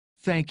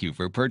Thank you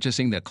for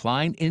purchasing the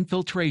Klein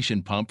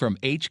Infiltration Pump from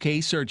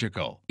HK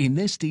Surgical. In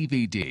this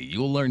DVD,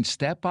 you'll learn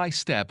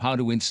step-by-step how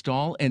to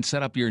install and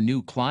set up your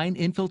new Klein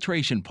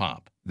Infiltration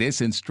Pump. This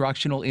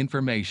instructional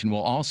information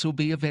will also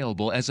be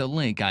available as a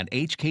link on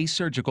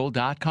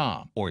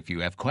hksurgical.com. Or if you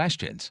have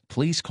questions,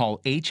 please call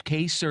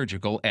HK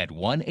Surgical at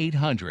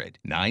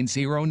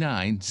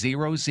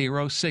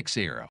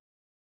 1-800-909-0060.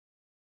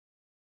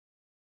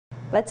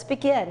 Let's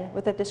begin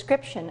with a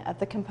description of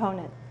the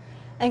component.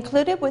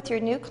 Included with your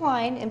new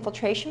Klein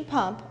infiltration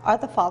pump are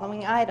the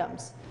following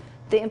items: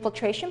 the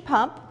infiltration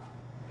pump,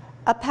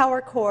 a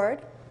power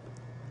cord,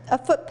 a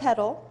foot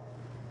pedal,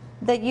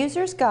 the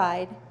user's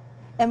guide,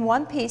 and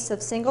one piece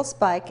of single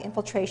spike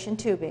infiltration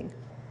tubing.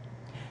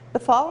 The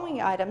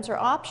following items are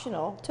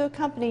optional to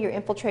accompany your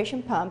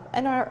infiltration pump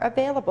and are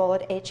available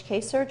at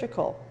HK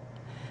Surgical.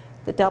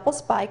 The double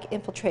spike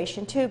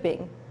infiltration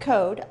tubing,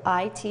 code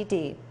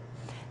ITD.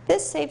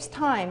 This saves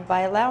time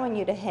by allowing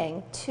you to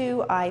hang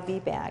 2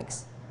 IV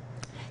bags.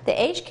 The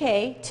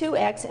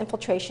HK2X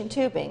infiltration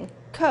tubing,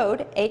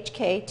 code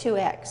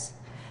HK2X.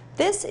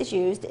 This is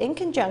used in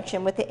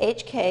conjunction with the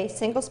HK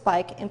single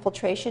spike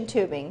infiltration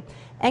tubing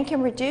and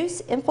can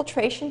reduce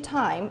infiltration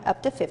time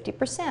up to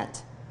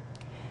 50%.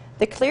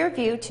 The Clear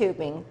View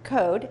tubing,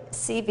 code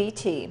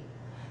CVT.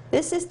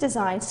 This is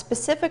designed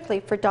specifically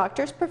for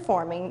doctors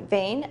performing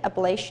vein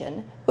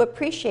ablation who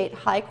appreciate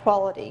high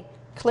quality,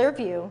 clear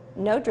view,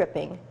 no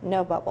dripping,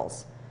 no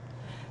bubbles.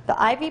 The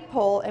IV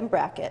pole and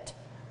bracket,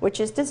 which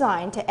is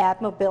designed to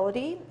add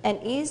mobility and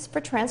ease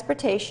for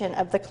transportation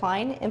of the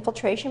Klein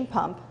infiltration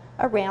pump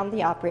around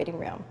the operating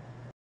room.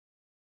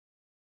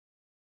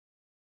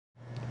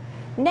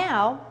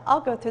 Now,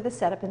 I'll go through the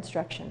setup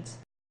instructions.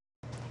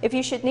 If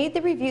you should need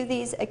to review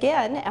these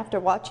again after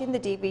watching the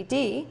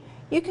DVD,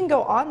 you can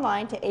go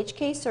online to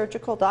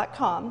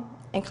hksurgical.com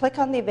and click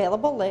on the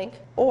available link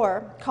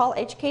or call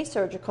HK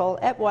Surgical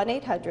at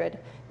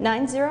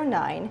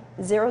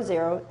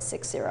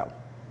 1-800-909-0060.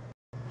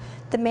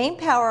 The main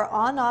power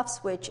on-off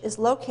switch is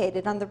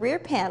located on the rear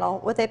panel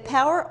with a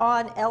power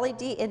on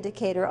LED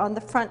indicator on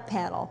the front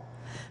panel.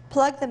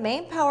 Plug the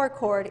main power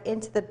cord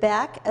into the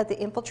back of the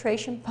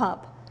infiltration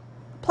pump.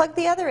 Plug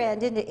the other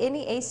end into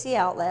any AC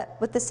outlet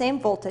with the same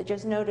voltage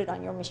as noted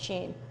on your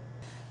machine.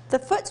 The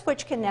foot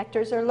switch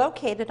connectors are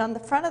located on the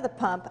front of the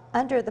pump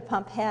under the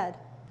pump head.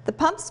 The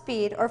pump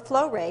speed or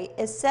flow rate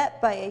is set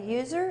by a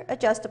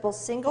user-adjustable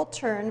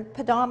single-turn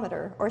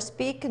pedometer or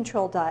speed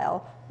control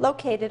dial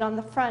located on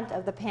the front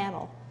of the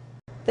panel.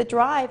 The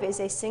drive is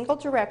a single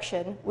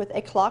direction with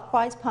a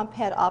clockwise pump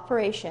head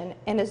operation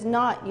and is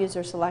not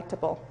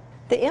user-selectable.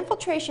 The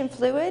infiltration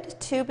fluid,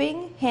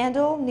 tubing,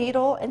 handle,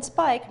 needle, and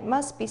spike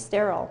must be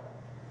sterile.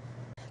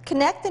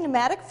 Connect the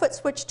pneumatic foot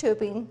switch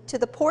tubing to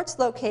the ports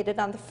located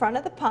on the front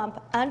of the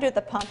pump under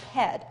the pump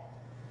head.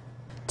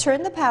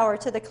 Turn the power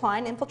to the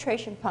Klein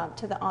infiltration pump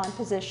to the on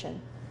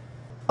position.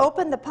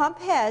 Open the pump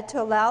head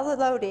to allow the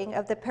loading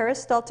of the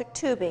peristaltic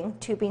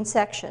tubing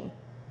section.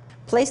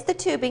 Place the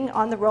tubing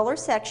on the roller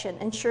section,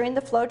 ensuring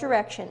the flow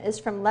direction is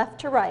from left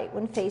to right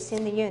when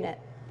facing the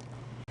unit.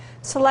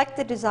 Select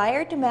the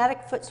desired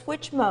pneumatic foot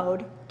switch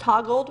mode,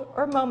 toggled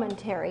or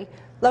momentary,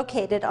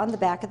 located on the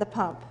back of the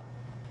pump.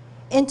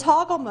 In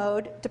toggle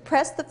mode,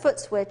 depress the foot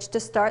switch to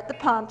start the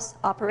pump's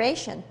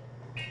operation.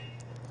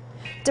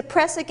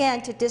 Depress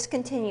again to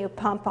discontinue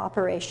pump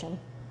operation.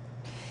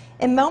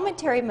 In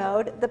momentary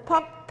mode, the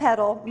pump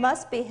pedal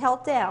must be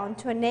held down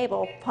to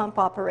enable pump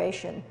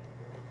operation.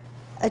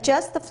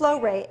 Adjust the flow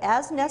rate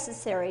as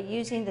necessary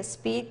using the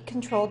speed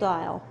control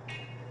dial.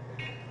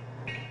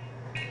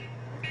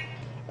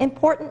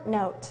 Important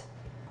note: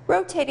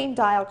 rotating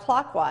dial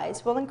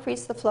clockwise will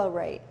increase the flow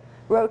rate.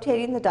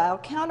 Rotating the dial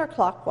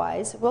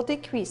counterclockwise will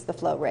decrease the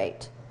flow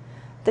rate.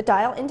 The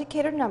dial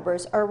indicator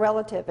numbers are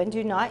relative and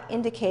do not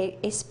indicate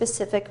a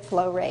specific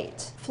flow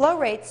rate. Flow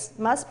rates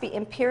must be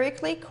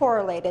empirically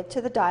correlated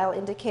to the dial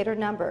indicator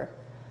number.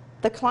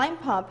 The Klein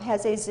pump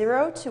has a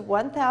 0 to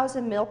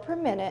 1,000 ml per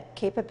minute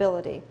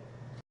capability.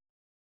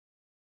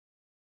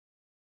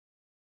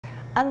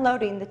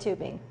 Unloading the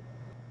tubing.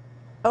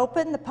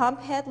 Open the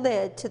pump head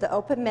lid to the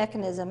open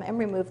mechanism and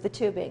remove the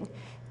tubing.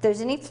 If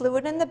there's any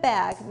fluid in the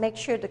bag, make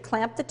sure to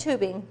clamp the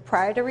tubing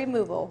prior to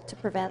removal to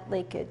prevent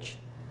leakage.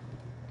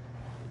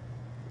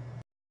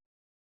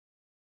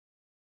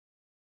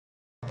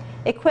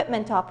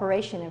 Equipment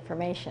operation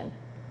information.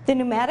 The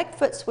pneumatic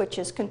foot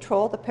switches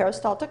control the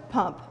peristaltic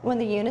pump when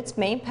the unit's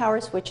main power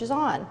switch is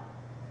on.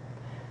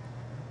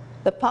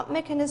 The pump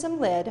mechanism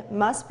lid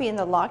must be in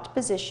the locked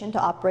position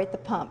to operate the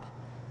pump.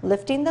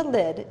 Lifting the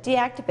lid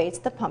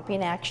deactivates the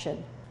pumping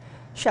action.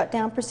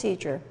 Shutdown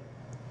procedure.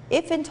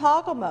 If in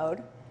toggle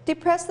mode,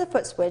 depress the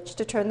foot switch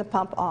to turn the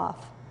pump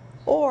off.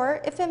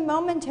 Or if in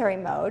momentary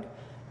mode,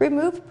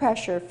 remove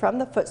pressure from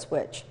the foot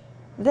switch.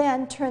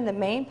 Then turn the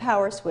main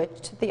power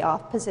switch to the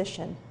off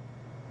position.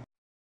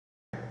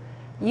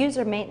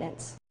 User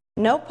maintenance.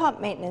 No pump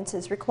maintenance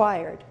is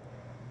required.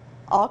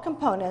 All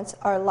components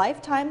are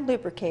lifetime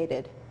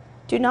lubricated.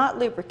 Do not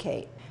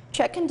lubricate.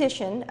 Check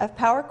condition of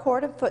power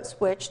cord and foot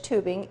switch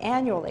tubing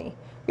annually.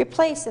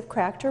 Replace if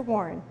cracked or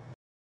worn.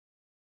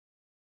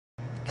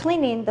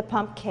 Cleaning the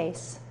pump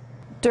case.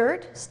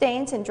 Dirt,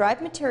 stains, and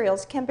dried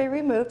materials can be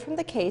removed from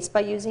the case by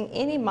using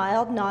any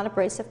mild,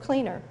 non-abrasive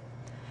cleaner.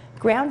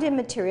 Ground-in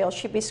material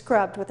should be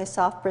scrubbed with a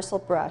soft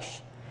bristled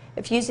brush.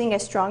 If using a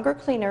stronger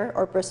cleaner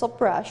or bristled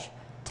brush,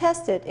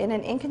 test it in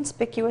an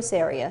inconspicuous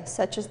area,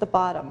 such as the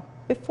bottom,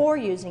 before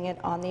using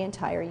it on the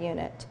entire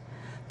unit.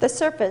 The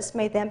surface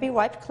may then be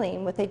wiped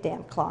clean with a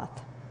damp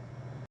cloth.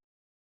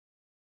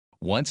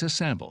 Once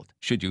assembled,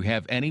 should you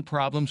have any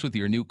problems with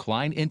your new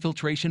Klein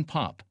Infiltration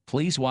pump,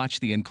 please watch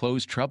the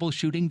enclosed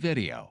troubleshooting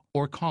video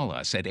or call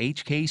us at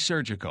HK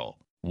Surgical,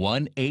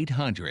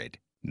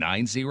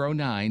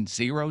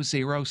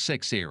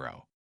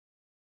 1-800-909-0060.